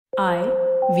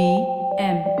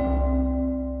IVM.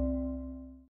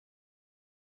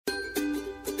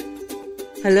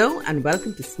 Hello and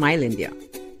welcome to Smile India.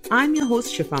 I'm your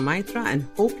host Shifa Maitra and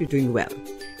hope you're doing well.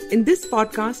 In this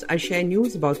podcast, I share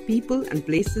news about people and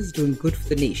places doing good for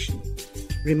the nation,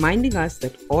 reminding us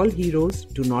that all heroes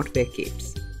do not wear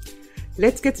capes.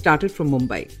 Let's get started from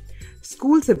Mumbai.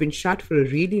 Schools have been shut for a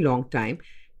really long time,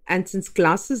 and since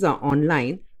classes are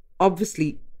online,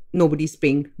 obviously nobody's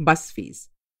paying bus fees.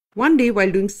 One day, while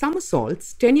doing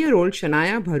somersaults, 10-year-old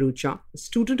Shanaya Bharucha, a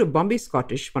student of Bombay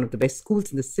Scottish, one of the best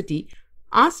schools in the city,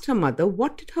 asked her mother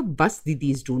what did her bus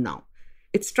didis do now.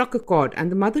 It struck a chord and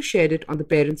the mother shared it on the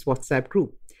parents' WhatsApp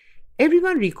group.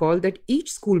 Everyone recalled that each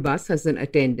school bus has an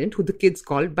attendant who the kids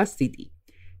called bus didi.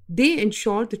 They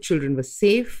ensured the children were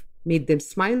safe, made them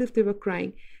smile if they were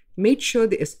crying, made sure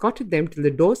they escorted them to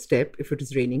the doorstep if it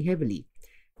was raining heavily.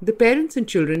 The parents and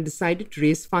children decided to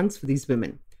raise funds for these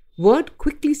women. Word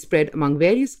quickly spread among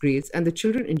various grades, and the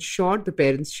children ensured the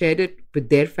parents shared it with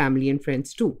their family and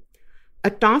friends too. A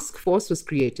task force was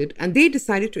created, and they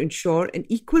decided to ensure an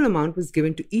equal amount was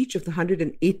given to each of the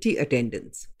 180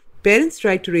 attendants. Parents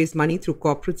tried to raise money through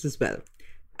corporates as well.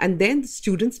 And then the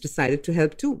students decided to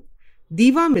help too.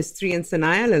 Diva Mistry and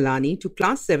Sanaya Lalani, two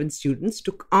class 7 students,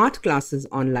 took art classes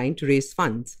online to raise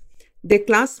funds. Their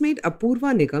classmate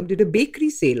Apurva Nigam did a bakery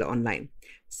sale online.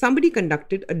 Somebody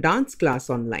conducted a dance class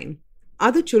online.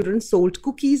 Other children sold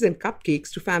cookies and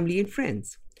cupcakes to family and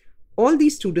friends. All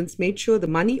these students made sure the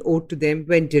money owed to them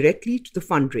went directly to the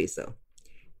fundraiser.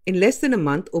 In less than a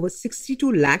month, over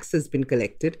 62 lakhs has been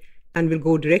collected and will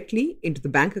go directly into the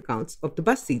bank accounts of the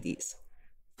bus didis.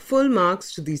 Full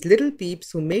marks to these little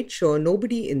peeps who made sure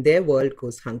nobody in their world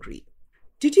goes hungry.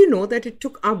 Did you know that it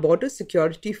took our border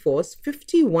security force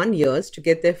 51 years to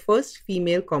get their first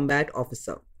female combat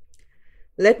officer?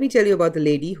 Let me tell you about the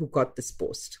lady who got this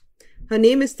post. Her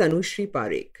name is Tanushri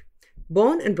Parekh.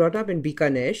 Born and brought up in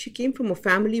Bikaner, she came from a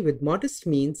family with modest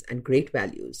means and great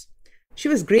values. She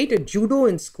was great at judo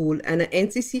in school and an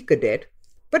NCC cadet,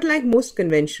 but like most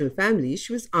conventional families,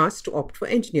 she was asked to opt for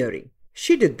engineering.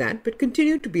 She did that, but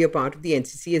continued to be a part of the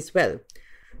NCC as well.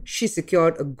 She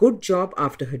secured a good job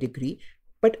after her degree,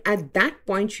 but at that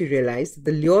point she realized that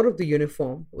the lure of the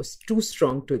uniform was too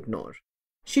strong to ignore.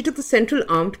 She took the Central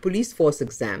Armed Police Force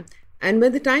exam, and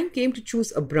when the time came to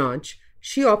choose a branch,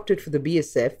 she opted for the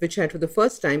BSF, which had for the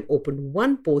first time opened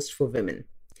one post for women.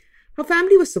 Her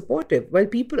family was supportive, while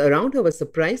people around her were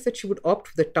surprised that she would opt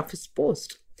for the toughest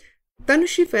post.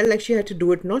 Tanushri felt like she had to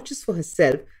do it not just for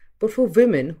herself, but for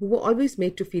women who were always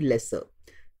made to feel lesser.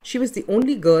 She was the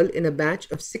only girl in a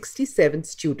batch of 67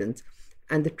 students,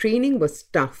 and the training was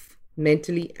tough,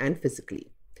 mentally and physically.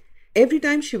 Every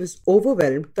time she was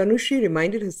overwhelmed, Tanushri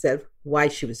reminded herself why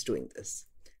she was doing this.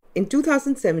 In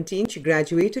 2017, she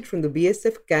graduated from the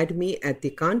BSF Academy at the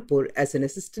Kanpur as an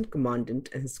assistant commandant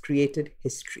and has created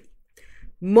history.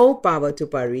 More power to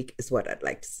Parekh is what I'd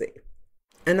like to say.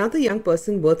 Another young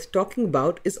person worth talking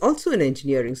about is also an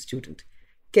engineering student,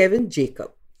 Kevin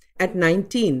Jacob. At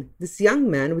 19, this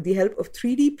young man, with the help of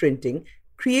 3D printing,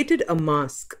 created a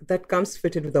mask that comes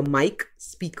fitted with a mic,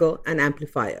 speaker, and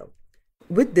amplifier.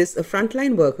 With this, a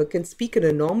frontline worker can speak in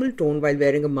a normal tone while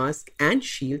wearing a mask and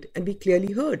shield and be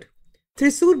clearly heard.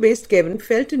 Thrissur-based Kevin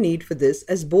felt a need for this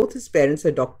as both his parents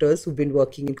are doctors who've been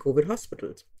working in COVID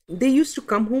hospitals. They used to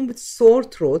come home with sore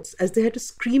throats as they had to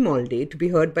scream all day to be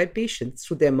heard by patients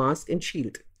through their mask and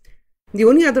shield. The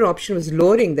only other option was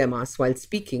lowering their mask while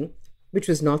speaking, which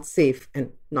was not safe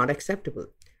and not acceptable.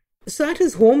 So at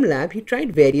his home lab, he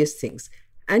tried various things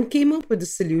and came up with a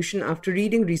solution after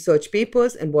reading research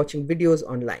papers and watching videos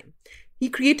online. He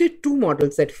created 2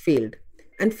 models that failed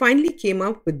and finally came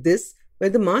up with this, where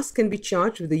the mask can be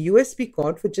charged with a USB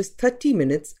cord for just 30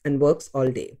 minutes and works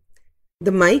all day.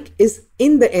 The mic is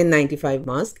in the N95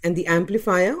 mask and the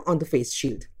amplifier on the face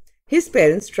shield. His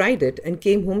parents tried it and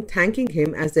came home thanking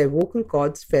him as their vocal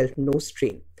cords felt no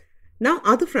strain. Now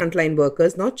other frontline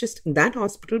workers, not just in that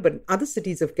hospital but in other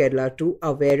cities of Kerala too,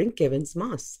 are wearing Kevin's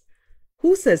masks.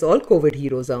 Who says all COVID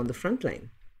heroes are on the front line?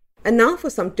 And now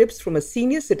for some tips from a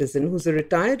senior citizen who's a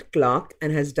retired clerk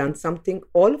and has done something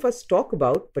all of us talk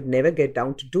about but never get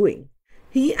down to doing.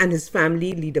 He and his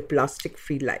family lead a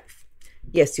plastic-free life.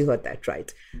 Yes, you heard that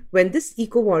right. When this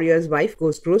eco-warrior's wife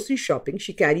goes grocery shopping,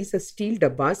 she carries her steel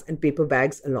dabbas and paper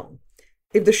bags along.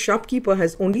 If the shopkeeper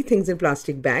has only things in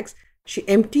plastic bags, she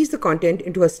empties the content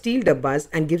into her steel dabbas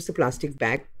and gives the plastic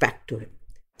bag back to him.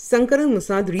 Sankaran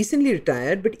Musad recently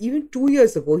retired, but even 2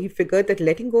 years ago, he figured that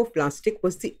letting go of plastic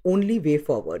was the only way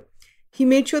forward. He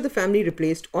made sure the family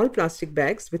replaced all plastic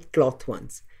bags with cloth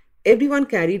ones. Everyone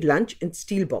carried lunch in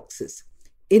steel boxes.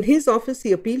 In his office,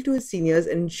 he appealed to his seniors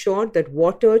and ensured that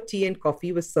water, tea, and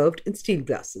coffee were served in steel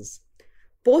glasses.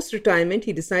 Post-retirement,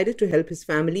 he decided to help his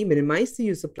family minimize the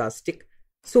use of plastic.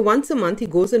 So once a month, he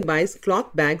goes and buys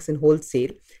cloth bags in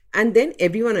wholesale, and then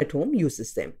everyone at home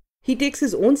uses them. He takes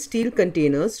his own steel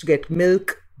containers to get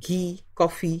milk, ghee,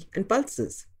 coffee, and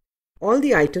pulses. All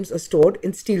the items are stored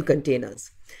in steel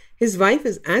containers. His wife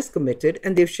is as committed,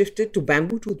 and they've shifted to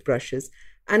bamboo toothbrushes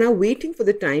and are waiting for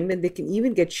the time when they can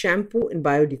even get shampoo in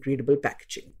biodegradable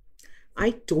packaging.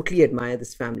 I totally admire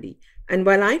this family. And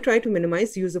while I try to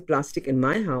minimize the use of plastic in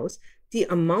my house, the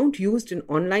amount used in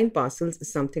online parcels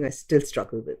is something I still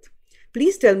struggle with.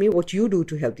 Please tell me what you do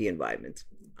to help the environment.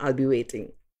 I'll be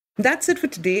waiting. That's it for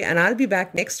today, and I'll be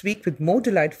back next week with more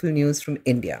delightful news from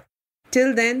India.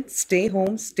 Till then, stay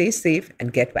home, stay safe,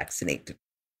 and get vaccinated.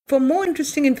 For more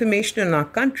interesting information on our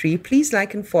country, please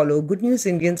like and follow Good News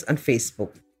Indians on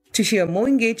Facebook. To hear more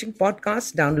engaging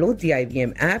podcasts, download the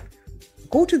IVM app,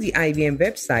 go to the IVM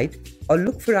website, or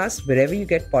look for us wherever you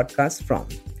get podcasts from.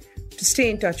 To stay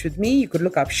in touch with me, you could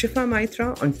look up Shifa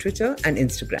Maitra on Twitter and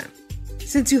Instagram.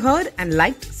 Since you heard and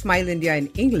liked Smile India in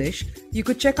English, you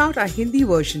could check out our Hindi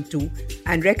version too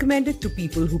and recommend it to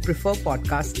people who prefer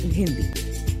podcasts in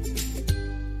Hindi.